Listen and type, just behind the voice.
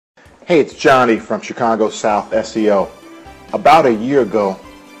Hey, it's Johnny from Chicago South SEO. About a year ago,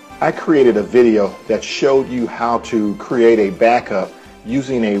 I created a video that showed you how to create a backup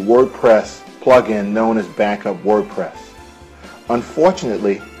using a WordPress plugin known as Backup WordPress.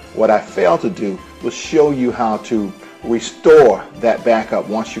 Unfortunately, what I failed to do was show you how to restore that backup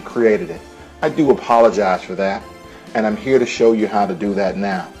once you created it. I do apologize for that, and I'm here to show you how to do that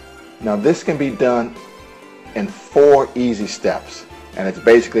now. Now, this can be done in 4 easy steps. And it's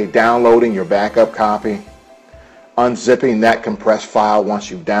basically downloading your backup copy, unzipping that compressed file once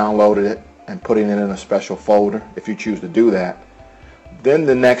you've downloaded it, and putting it in a special folder if you choose to do that. Then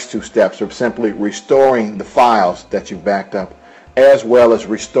the next 2 steps are simply restoring the files that you've backed up, as well as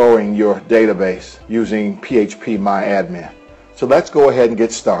restoring your database using phpMyAdmin. So let's go ahead and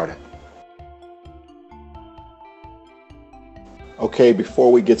get started. Okay,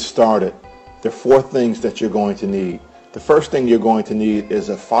 before we get started, there are 4 things that you're going to need. The first thing you're going to need is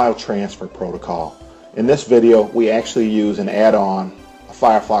a file transfer protocol. In this video, we actually use an add-on, a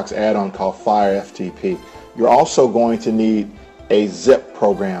Firefox add-on called FTP. You're also going to need a zip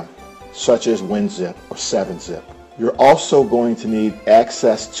program, such as Unzip or 7-zip. You're also going to need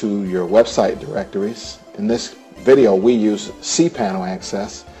access to your website directories. In this video, we use cPanel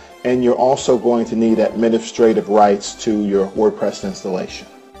access. And you're also going to need administrative rights to your WordPress installation.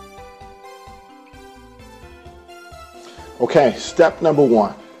 Okay, step number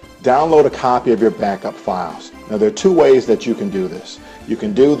 1, download a copy of your backup files. Now, there are 2 ways that you can do this. You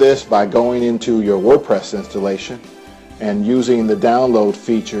can do this by going into your WordPress installation and using the download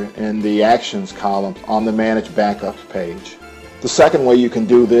feature in the actions column on the Manage Backups page. The second way you can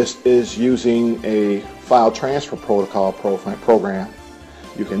do this is using a file transfer protocol program.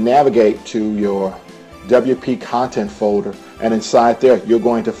 You can navigate to your WP content folder, and inside there you're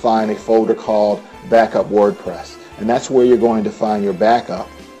going to find a folder called Backup WordPress. And that's where you're going to find your backup.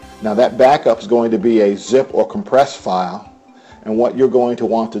 Now, that backup is going to be a zip or compressed file, and what you're going to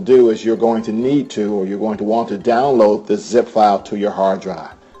want to do is you're going to want to download this zip file to your hard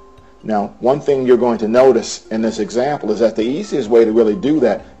drive. Now, one thing you're going to notice in this example is that the easiest way to really do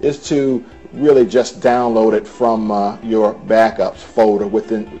that is to really just download it from your backups folder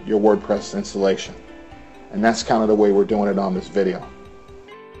within your WordPress installation. And that's kind of the way we're doing it on this video.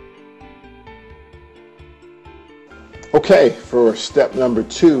 Okay, for step number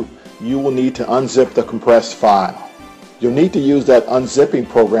 2, you will need to unzip the compressed file. You'll need to use that unzipping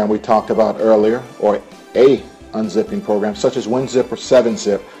program we talked about earlier, or a unzipping program such as Unzip or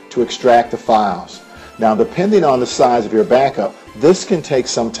 7-zip, to extract the files. Now, depending on the size of your backup, this can take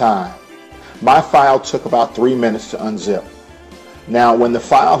some time. My file took about 3 minutes to unzip. Now, when the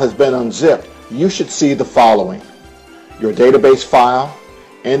file has been unzipped, you should see the following: your database file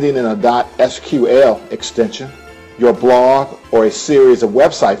ending in a .sql extension, your blog or a series of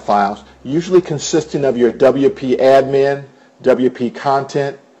website files, usually consisting of your WP-admin, WP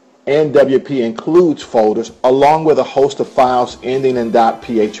content, and WP includes folders, along with a host of files ending in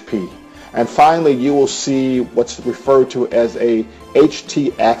 .php. And finally, you will see what's referred to as a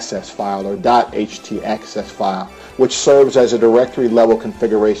htaccess file or .htaccess file, which serves as a directory level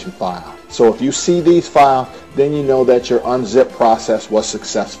configuration file. So if you see these files, then you know that your unzip process was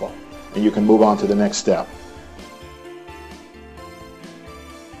successful, and you can move on to the next step.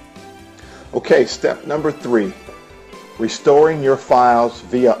 Okay, step number 3, restoring your files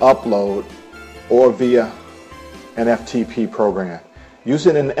via upload or via an FTP program.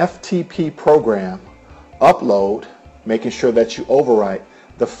 Using an FTP program, upload, making sure that you overwrite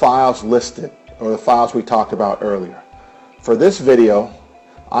the files listed or the files we talked about earlier. For this video,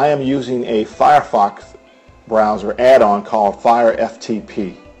 I am using a Firefox browser add-on called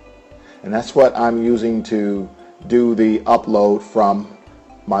FTP, and that's what I'm using to do the upload from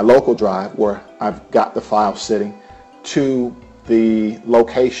my local drive, where I've got the file sitting, to the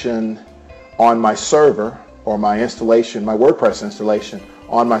location on my server or my installation, my WordPress installation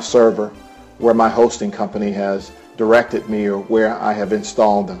on my server, where my hosting company has directed me or where I have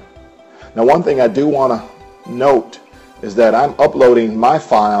installed them. Now, one thing I do want to note is that I'm uploading my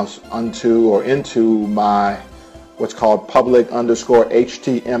files into my what's called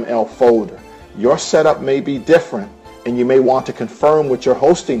public_HTML folder. Your setup may be different, and you may want to confirm with your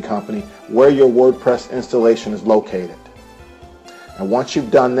hosting company where your WordPress installation is located. And once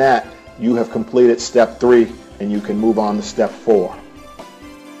you've done that, you have completed step 3, and you can move on to step 4.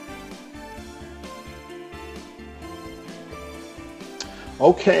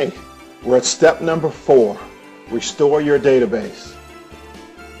 Okay, we're at step number 4, restore your database.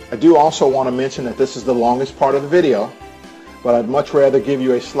 I do also want to mention that this is the longest part of the video, but I'd much rather give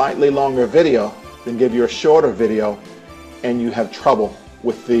you a slightly longer video than give you a shorter video and you have trouble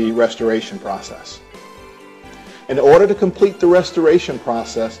with the restoration process. In order to complete the restoration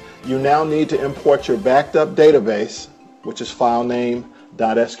process, you now need to import your backed up database, which is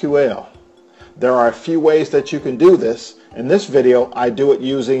filename.sql. There are a few ways that you can do this. In this video, I do it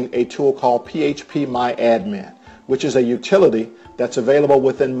using a tool called phpMyAdmin, which is a utility that's available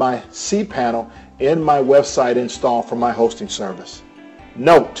within my cPanel in my website install for my hosting service.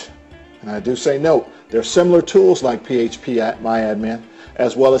 Note, and I do say note, there are similar tools like phpMyAdmin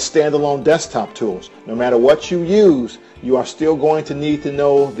as well as standalone desktop tools. No matter what you use, you are still going to need to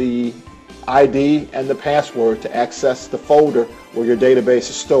know the ID and the password to access the folder where your database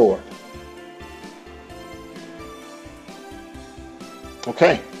is stored.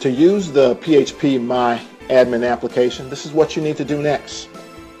 Okay, to use the phpMyAdmin application, this is what you need to do next.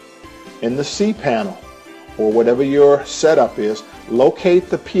 In the cPanel, or whatever your setup is, locate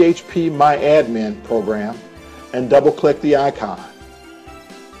the phpMyAdmin program and double-click the icon.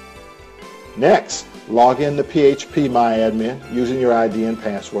 Next, log in to phpMyAdmin using your ID and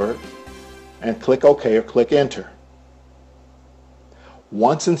password and click OK or click Enter.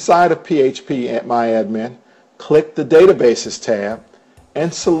 Once inside of phpMyAdmin, click the Databases tab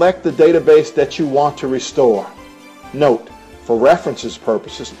and select the database that you want to restore. Note, for references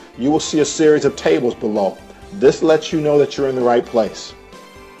purposes, you will see a series of tables below. This lets you know that you're in the right place.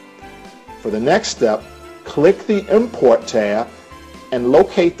 For the next step, click the Import tab and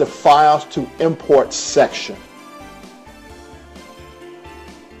locate the Files to Import section.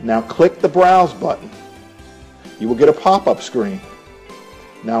 Now click the Browse button. You will get a pop-up screen.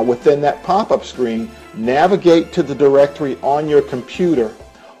 Now within that pop-up screen, navigate to the directory on your computer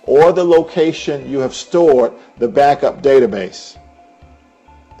or the location you have stored the backup database.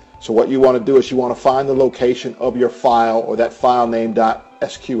 So what you want to do is you want to find the location of your file or that file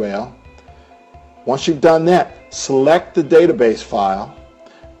name.sql. Once you've done that, select the database file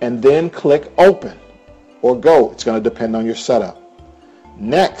and then click Open or Go. It's going to depend on your setup.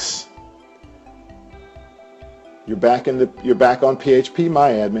 Next, you're back on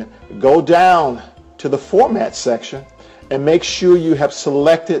phpMyAdmin. Go down to the Format section and make sure you have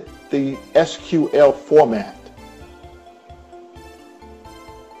selected the SQL format.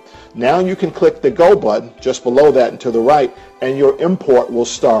 Now you can click the Go button just below that and to the right, and your import will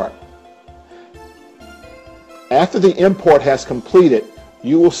start. After the import has completed,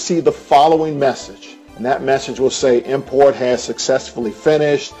 you will see the following message, and that message will say import has successfully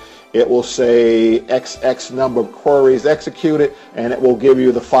finished. It will say XX number of queries executed, and it will give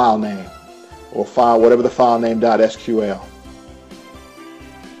you the file name or file, whatever the file name.sql.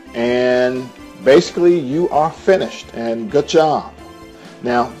 And basically you are finished, and good job.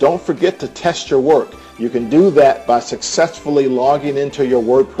 Now don't forget to test your work. You can do that by successfully logging into your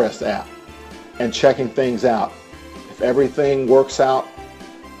WordPress app and checking things out. If everything works out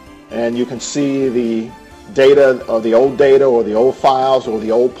and you can see the data or the old files or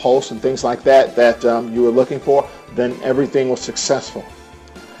the old posts and things like that you were looking for, then everything was successful.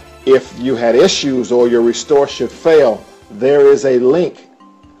 If you had issues or your restore should fail, there is a link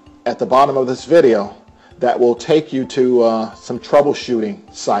at the bottom of this video that will take you to some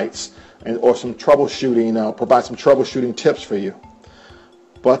troubleshooting sites or some troubleshooting, provide some troubleshooting tips for you.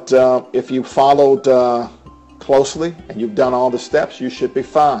 But if you followed closely and you've done all the steps, you should be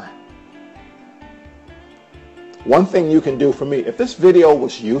fine. One thing you can do for me, if this video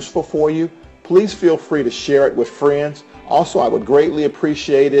was useful for you, please feel free to share it with friends. Also, I would greatly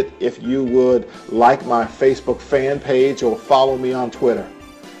appreciate it if you would like my Facebook fan page or follow me on Twitter.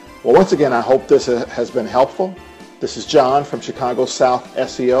 Well, once again, I hope this has been helpful. This is John from Chicago South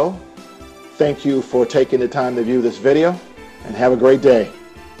SEO. Thank you for taking the time to view this video, and have a great day.